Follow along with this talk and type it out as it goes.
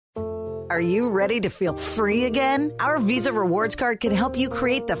Are you ready to feel free again? Our Visa Rewards Card can help you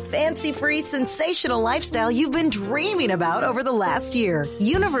create the fancy-free, sensational lifestyle you've been dreaming about over the last year.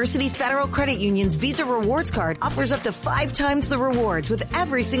 University Federal Credit Union's Visa Rewards Card offers up to 5 times the rewards with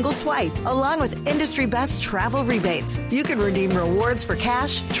every single swipe, along with industry-best travel rebates. You can redeem rewards for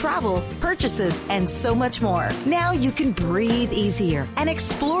cash, travel, purchases, and so much more. Now you can breathe easier and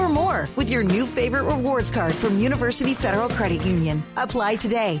explore more with your new favorite rewards card from University Federal Credit Union. Apply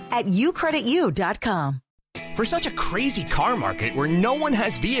today at ucreditu.com. For such a crazy car market where no one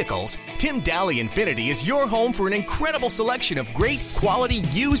has vehicles, Tim Daly Infiniti is your home for an incredible selection of great quality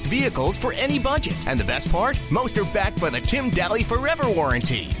used vehicles for any budget. And the best part? Most are backed by the Tim Daly Forever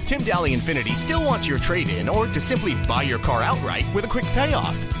Warranty. Tim Daly Infiniti still wants your trade-in or to simply buy your car outright with a quick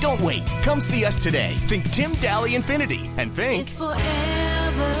payoff. Don't wait. Come see us today. Think Tim Daly Infiniti and think it's forever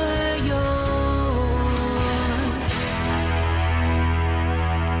yours.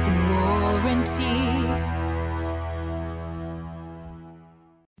 Warranty.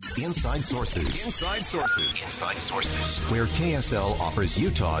 Inside Sources. Inside Sources. Inside Sources. Where KSL offers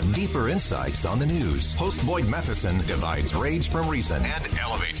Utah deeper insights on the news. Host Boyd Matheson divides rage from reason And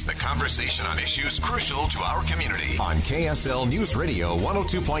elevates the conversation on issues crucial to our community. on KSL News Radio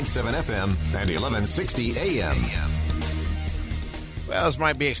 102.7 FM and 1160 AM. Well, as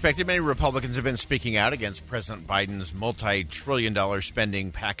might be expected, many Republicans have been speaking out against President Biden's multi-trillion-dollar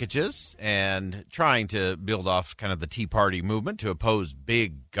spending packages and trying to build off kind of the Tea Party movement to oppose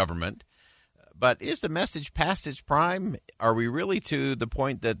big government. But is the message past its prime? Are we really to the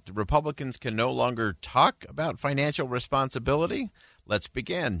point that Republicans can no longer talk about financial responsibility? Let's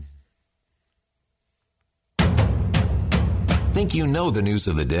begin. Think you know the news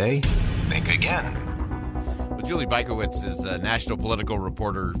of the day? Think again. Well, Julie Bykowitz is a national political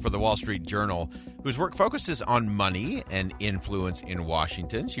reporter for the Wall Street Journal, whose work focuses on money and influence in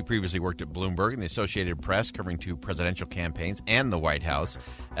Washington. She previously worked at Bloomberg and the Associated Press, covering 2 presidential campaigns and the White House.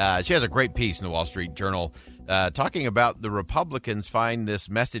 She has a great piece in the Wall Street Journal talking about the Republicans find this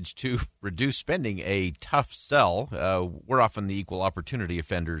message to reduce spending a tough sell. We're often the equal opportunity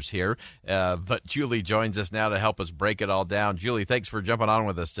offenders here, but Julie joins us now to help us break it all down. Julie, thanks for jumping on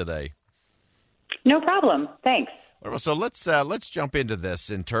with us today. No problem. Thanks. So let's jump into this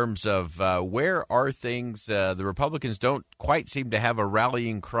in terms of where are things. The Republicans don't quite seem to have a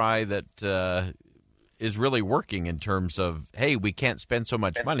rallying cry that is really working in terms of, hey, we can't spend so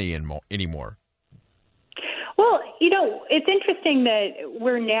much money anymore. Well, it's interesting that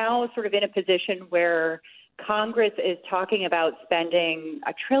we're now sort of in a position where Congress is talking about spending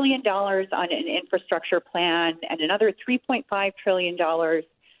 $1 trillion on an infrastructure plan and another $3.5 trillion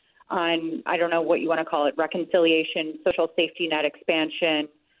on, I don't know what you want to call it, reconciliation, social safety net expansion.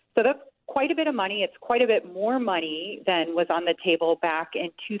 So that's quite a bit of money. It's quite a bit more money than was on the table back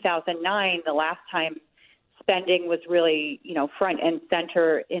in 2009, the last time spending was really, front and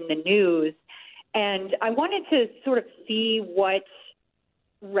center in the news. And I wanted to sort of see what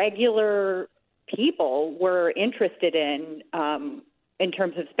regular people were interested in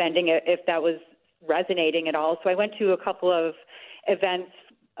terms of spending, if that was resonating at all. So I went to a couple of events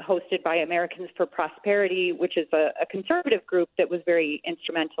hosted by Americans for Prosperity, which is a conservative group that was very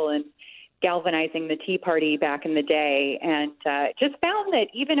instrumental in galvanizing the Tea Party back in the day, and just found that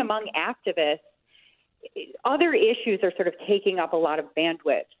even among activists, other issues are sort of taking up a lot of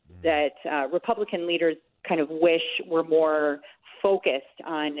bandwidth that Republican leaders kind of wish were more focused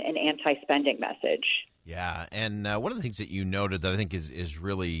on an anti-spending message. Yeah, and one of the things that you noted that I think is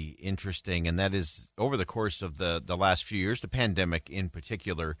really interesting, and that is over the course of the last few years, the pandemic in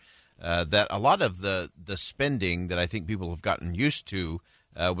particular, that a lot of the spending that I think people have gotten used to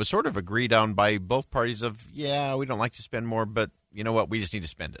was sort of agreed on by both parties of, yeah, we don't like to spend more, but you know what, we just need to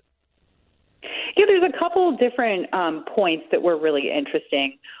spend it. Yeah, there's a couple different points that were really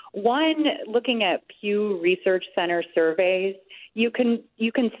interesting. One, looking at Pew Research Center surveys, you can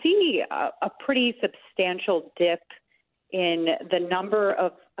see a pretty substantial dip in the number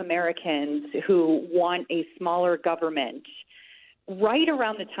of Americans who want a smaller government right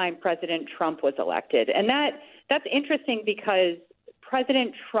around the time President Trump was elected. And that's interesting because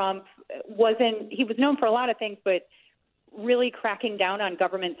President Trump was known for a lot of things, but really cracking down on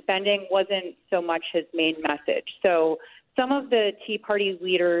government spending wasn't so much his main message. So some of the Tea Party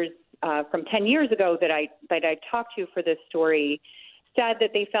leaders from 10 years ago that I talked to for this story said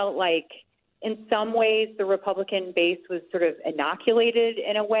that they felt like in some ways the Republican base was sort of inoculated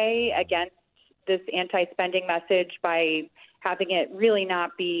in a way against this anti-spending message by having it really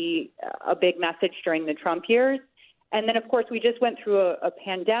not be a big message during the Trump years. And then, of course, we just went through a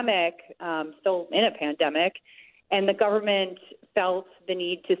pandemic, still in a pandemic, and the government felt the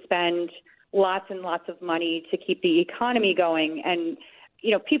need to spend lots and lots of money to keep the economy going. And,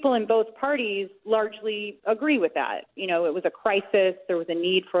 people in both parties largely agree with that. It was a crisis. There was a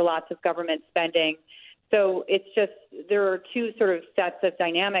need for lots of government spending. So it's just there are two sort of sets of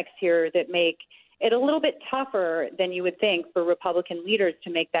dynamics here that make it a little bit tougher than you would think for Republican leaders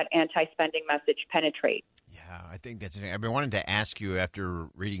to make that anti-spending message penetrate. Yeah, I think that's interesting. I've been wanting to ask you after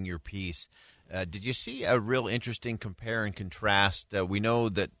reading your piece, did you see a real interesting compare and contrast? We know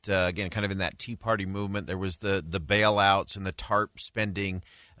that, again, kind of in that Tea Party movement, there was the bailouts and the TARP spending,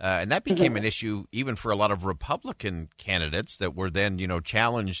 and that became an issue even for a lot of Republican candidates that were then,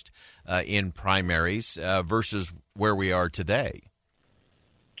 challenged in primaries versus where we are today.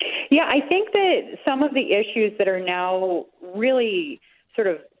 Yeah, I think that some of the issues that are now really sort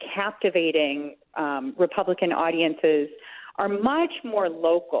of captivating Republican audiences are much more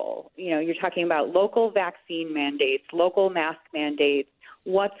local. You're talking about local vaccine mandates, local mask mandates,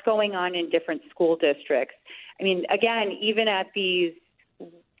 what's going on in different school districts. I mean, again, even at these,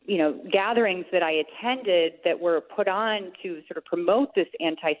 gatherings that I attended that were put on to sort of promote this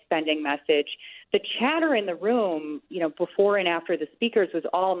anti-spending message, the chatter in the room, before and after the speakers was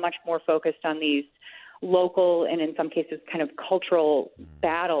all much more focused on these local and in some cases kind of cultural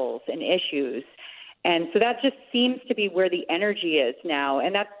battles and issues. And so that just seems to be where the energy is now.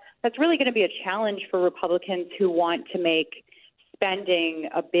 And that's really going to be a challenge for Republicans who want to make spending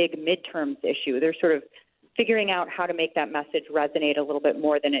a big midterms issue. They're sort of figuring out how to make that message resonate a little bit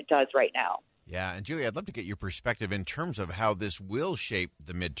more than it does right now. Yeah, and Julie, I'd love to get your perspective in terms of how this will shape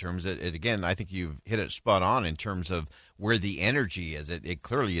the midterms. Again, I think you've hit it spot on in terms of where the energy is. It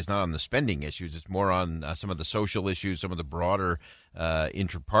clearly is not on the spending issues. It's more on some of the social issues, some of the broader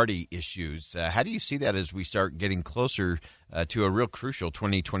inter-party issues. How do you see that as we start getting closer to a real crucial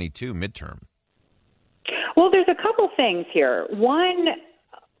 2022 midterm? Well, there's a couple things here. One,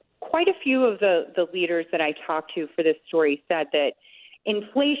 quite a few of the leaders that I talked to for this story said that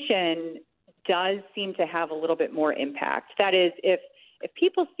inflation does seem to have a little bit more impact. That is, if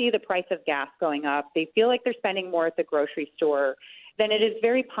people see the price of gas going up, they feel like they're spending more at the grocery store, then it is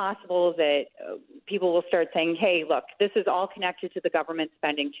very possible that people will start saying, hey, look, this is all connected to the government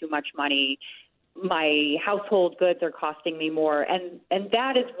spending too much money. My household goods are costing me more. And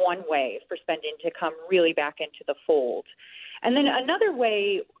that is one way for spending to come really back into the fold. And then another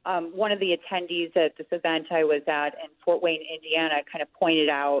way, one of the attendees at this event I was at in Fort Wayne, Indiana, kind of pointed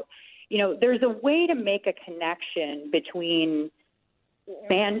out, there's a way to make a connection between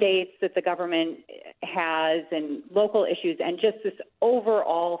mandates that the government has and local issues and just this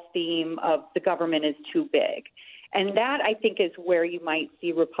overall theme of the government is too big. And that, I think, is where you might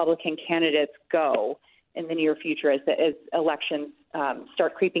see Republican candidates go in the near future as elections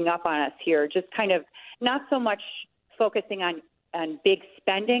start creeping up on us here, just kind of not so much focusing on big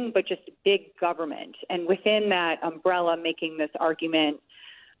spending, but just big government. And within that umbrella, making this argument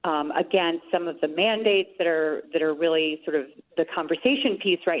against some of the mandates that are really sort of the conversation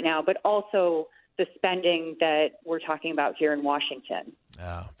piece right now, but also the spending that we're talking about here in Washington.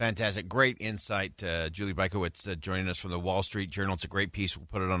 Fantastic. Great insight. Julie Bajkowicz joining us from the Wall Street Journal. It's a great piece. We'll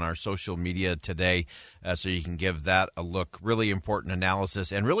put it on our social media today so you can give that a look. Really important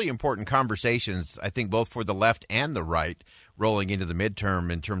analysis and really important conversations, I think, both for the left and the right rolling into the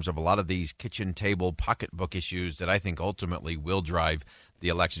midterm in terms of a lot of these kitchen table pocketbook issues that I think ultimately will drive the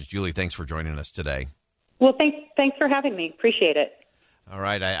elections. Julie, thanks for joining us today. Well, thanks for having me. Appreciate it. All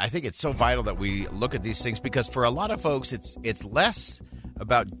right. I think it's so vital that we look at these things because for a lot of folks, it's less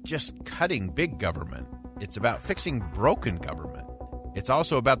about just cutting big government. It's about fixing broken government. It's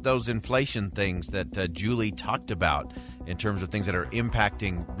also about those inflation things that Julie talked about in terms of things that are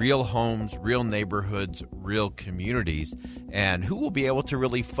impacting real homes, real neighborhoods, real communities, and who will be able to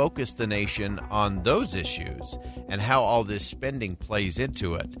really focus the nation on those issues and how all this spending plays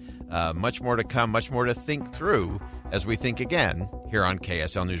into it. Much more to come, much more to think through as we think again here on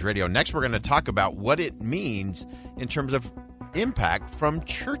KSL News Radio. Next, we're going to talk about what it means in terms of impact from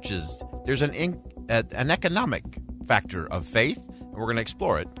churches. There's an economic factor of faith, and we're going to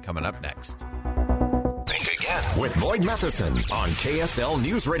explore it coming up next. Think again With Boyd Matheson on KSL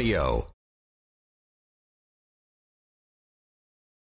News Radio.